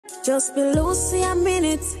Just be loose for a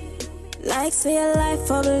minute, like say a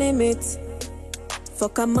life of limit.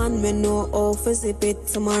 Fuck a man, me know how to zip it.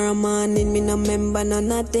 Tomorrow morning, me no remember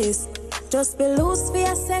none of this. Just be loose for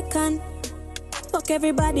a second. Fuck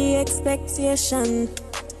everybody expectation.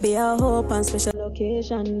 Be a hope and special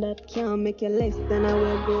occasion that can't make you less than I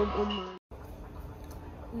will go, woman.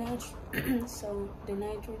 So the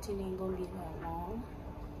night routine ain't gonna be that long.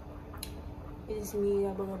 It's me,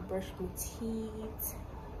 I'm gonna brush my teeth,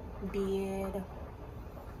 beard,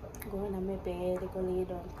 go in my bed, go lay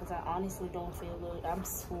down because I honestly don't feel good. I'm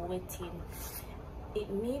sweating. It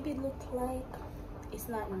maybe look like it's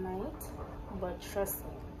not night, but trust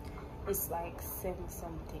me, it's like 7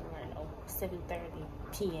 something right now, 7:30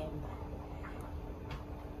 p.m.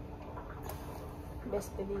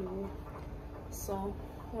 Best believe me. So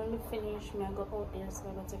when we finish, me I go out there, so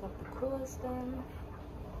I gotta take up the clothes then.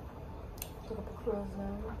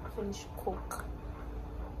 Finish cook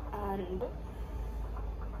and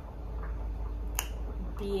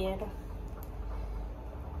beard.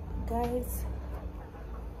 Guys,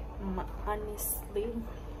 I'm honestly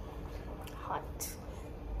hot.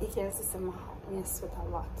 You can see some hotness with a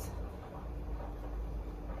lot.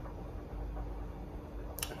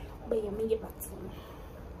 But yeah, me get back to you.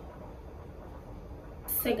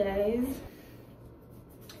 So guys,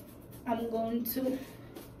 I'm going to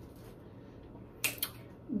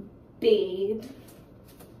bathe.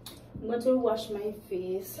 I'm going to wash my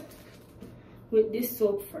face with this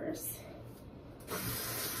soap first.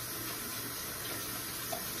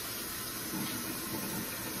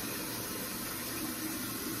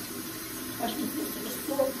 Wash my face with the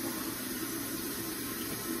soap.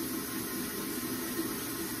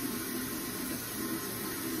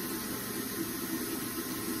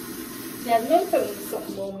 There's no telling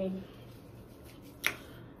something about me.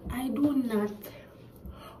 I do not.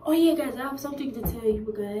 Oh yeah, guys, I have something to tell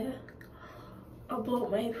you guys about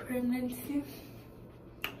my pregnancy.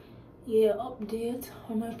 Yeah, update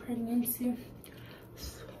on my pregnancy.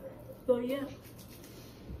 So yeah.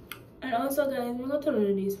 And also guys, I'm gonna tell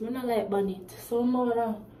you this, I don't like bonnet. So I'm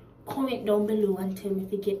gonna comment down below and tell me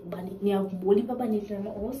if you get bonnet. Me have more of bonnet in my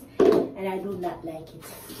house and I do not like it.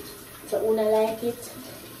 So when I like it,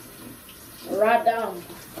 right down.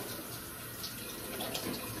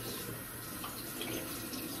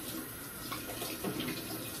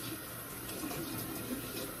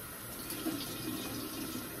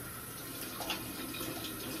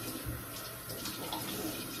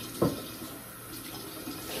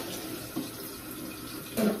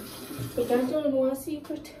 You can't tell me one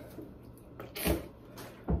secret.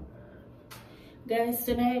 Guys,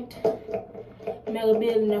 tonight I'm gonna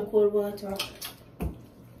bathe in the cold water.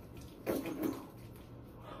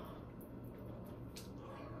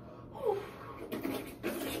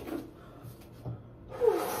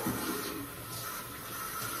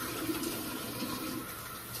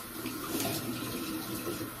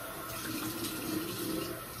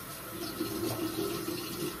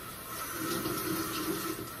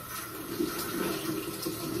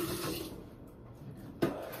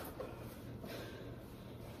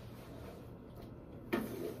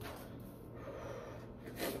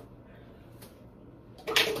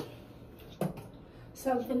 So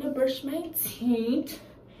I'm gonna brush my teeth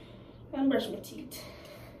and brush my teeth.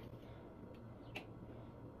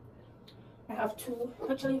 I have two,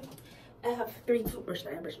 actually, I have 3 toothbrushes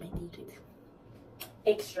that I brush my teeth with.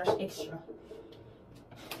 Extra.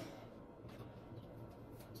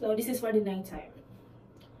 So this is for the night time.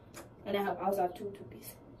 And I also have 2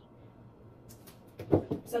 toothpicks.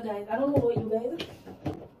 So guys, I don't know about you guys,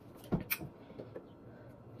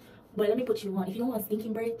 but let me put you on. If you don't want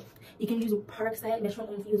stinking break, you can use a Parkside mesh.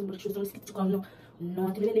 Don't use but choose don't stick to come no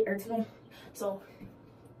until it hurts no. So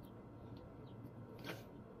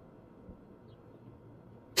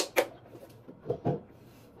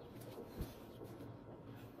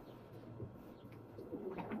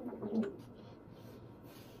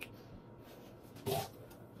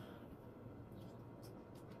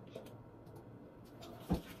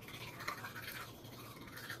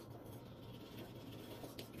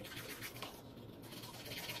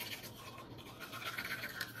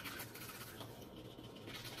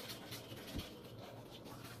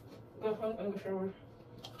I'm sure.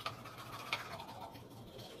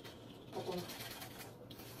 Okay.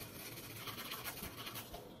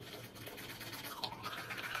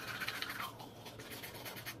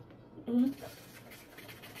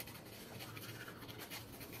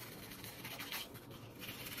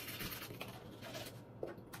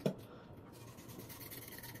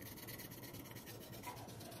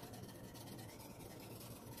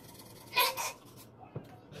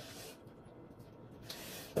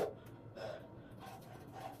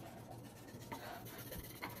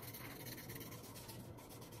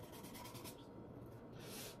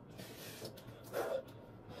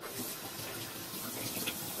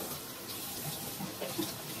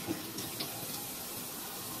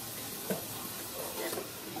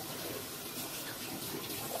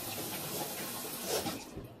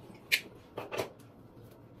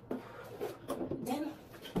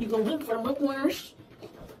 gonna wait for the bookworms.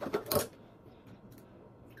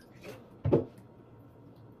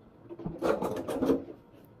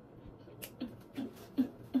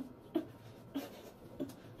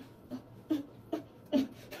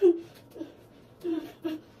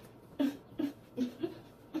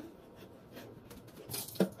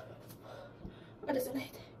 What is the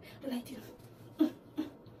light? The light here.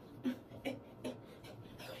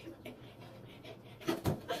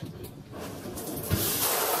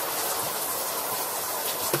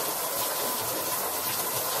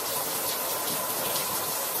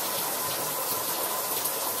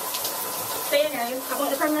 So yeah guys, about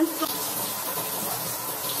the pregnancy.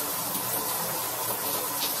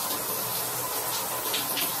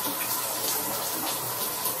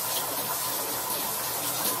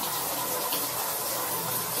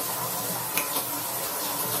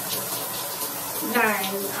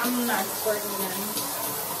 Guys, I'm not pregnant.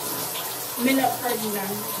 I'm not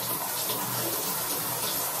pregnant.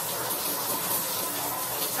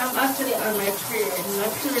 I'm actually on my period. My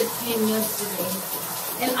period came yesterday.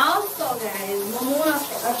 And also guys, one more of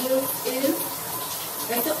the others is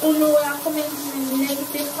that the uno are commenting in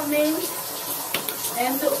negative comments.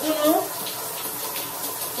 And the uno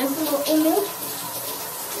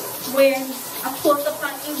when I post up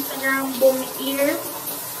on Instagram about my ear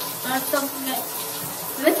and something like,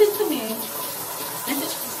 listen to me.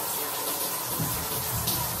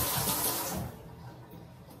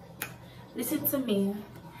 Listen to me.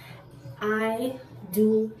 I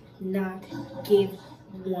do not give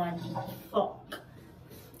one fuck.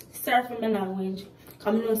 Sorry for my language.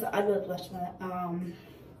 Coming on to adult watch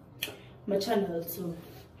my channel too.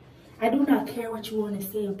 I do not care what you want to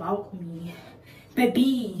say about me.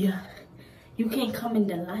 Baby, you can't come in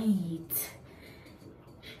the light.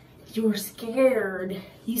 You're scared.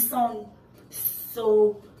 You sound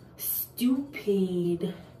so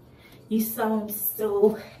stupid. You sound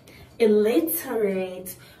so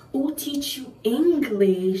illiterate. Who teach you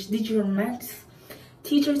English? Did your math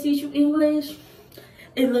teacher teach you English?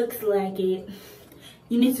 It looks like it.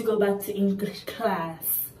 You need to go back to English class.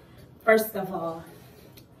 First of all,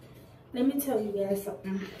 let me tell you guys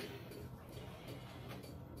something.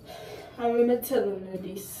 I remember telling you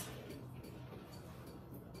this.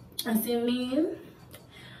 I see me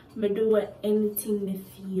do anything me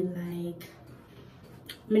feel like.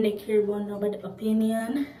 I don't care about nobody's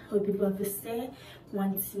opinion, what people have to say.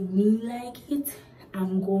 Once me like it,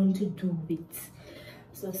 I'm going to do it.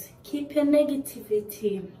 So keep your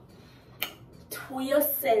negativity to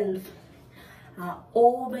yourself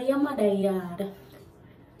over your mother yard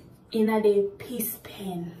in the piece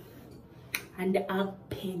pen and the art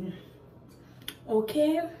pen.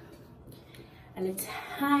 Okay? And the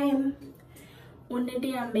time when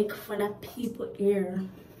they make fun of people here,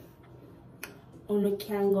 you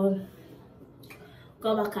can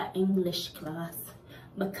go back to English class,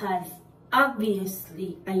 because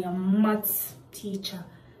obviously I am maths teacher,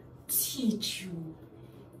 teach you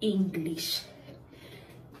English.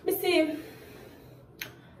 You see,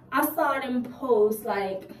 I saw them post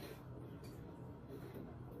like,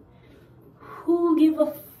 who give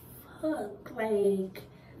a fuck, like,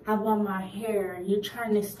 about my hair? You're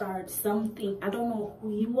trying to start something. I don't know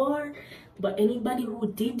who you are, but anybody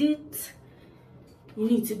who did it, you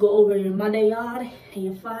need to go over your mother yard and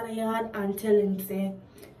your father yard and tell him, say,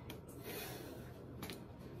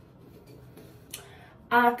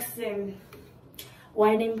 ask him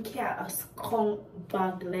why them can't a skunk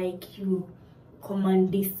bag like you come on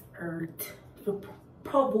this earth to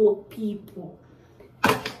provoke people.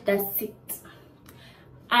 That's it.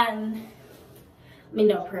 And me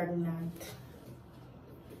not pregnant.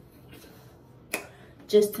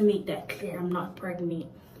 Just to make that clear, I'm not pregnant.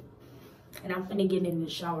 And I'm gonna get in the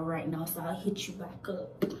shower right now, so I'll hit you back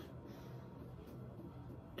up.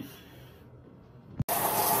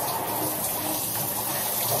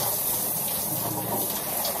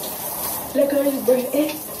 Look at his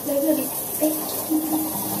breath. Look at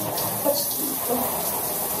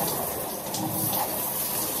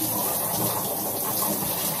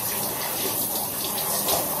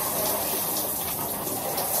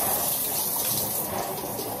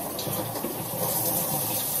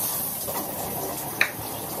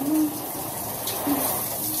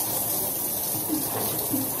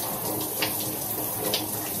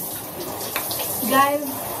guys,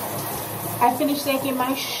 I finished taking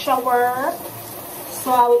my shower,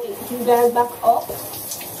 so I will get you guys back up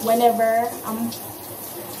whenever I'm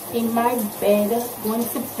in my bed, going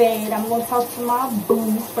to bed. I'm going to talk to my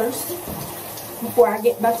boo first before I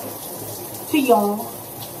get back to y'all.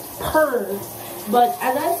 But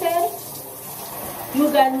as I said,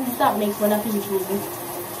 you guys need to stop making fun of people.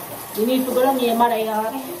 You need to go down to your mother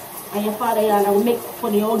yard and your father yard and make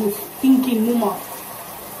fun of all this stinking mama.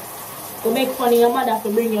 To make fun of your mother to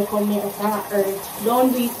bring you come here on earth.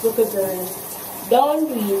 Don't do it, little girl. Don't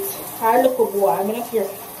do it. Or look a boy, I'm not here.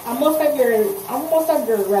 I must a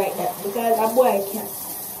girl write that because a boy can't.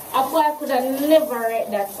 A boy could have never write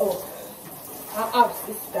that out. I have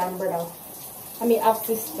sister and brother. I mean have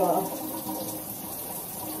sister.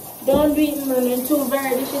 Don't do it, man. You're too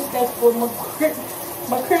very disrespectful.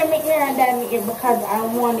 My cream make me and damn it because I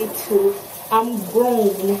wanted to. I'm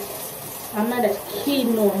grown. I'm not a kid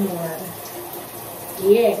no more.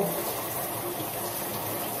 Yeah.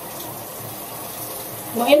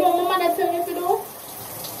 But you know my mother tell me to do?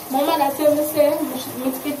 My mother tell me say, I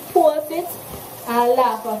should post it and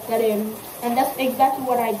laugh after them. And that's exactly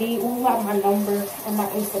what I did. Who have my number on my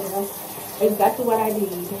Instagram? Exactly what I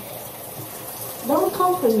did. Don't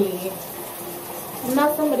come for me. I'm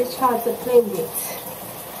not somebody's child to play with.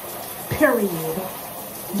 Period.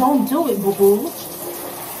 Don't do it, boo-boo.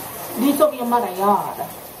 Do it over your mother yard.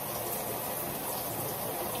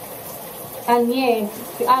 And yeah,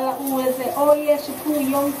 all who will say, oh yeah, she too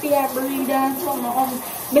young for a breeder and something.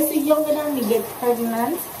 But see, younger than me get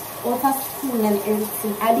pregnant, out of school and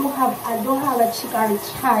everything. I don't have a chick or a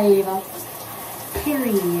child.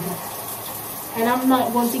 Period. And I'm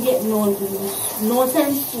not going to get no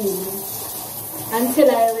time soon until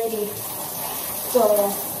I'm ready. So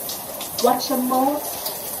watch your mouth,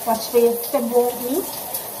 watch for your step about me,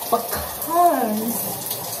 because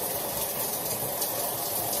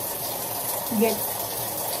get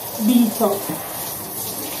beat up.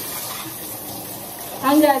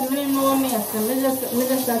 And guys, when you know me, I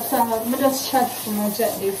just chat too much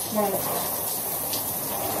at this one.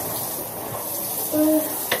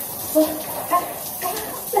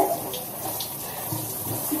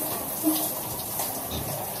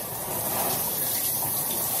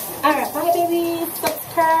 Alright, bye baby,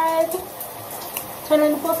 subscribe, turn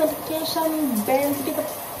on the post notification bell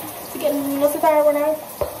to get notified when I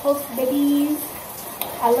post babies.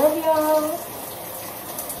 I love y'all.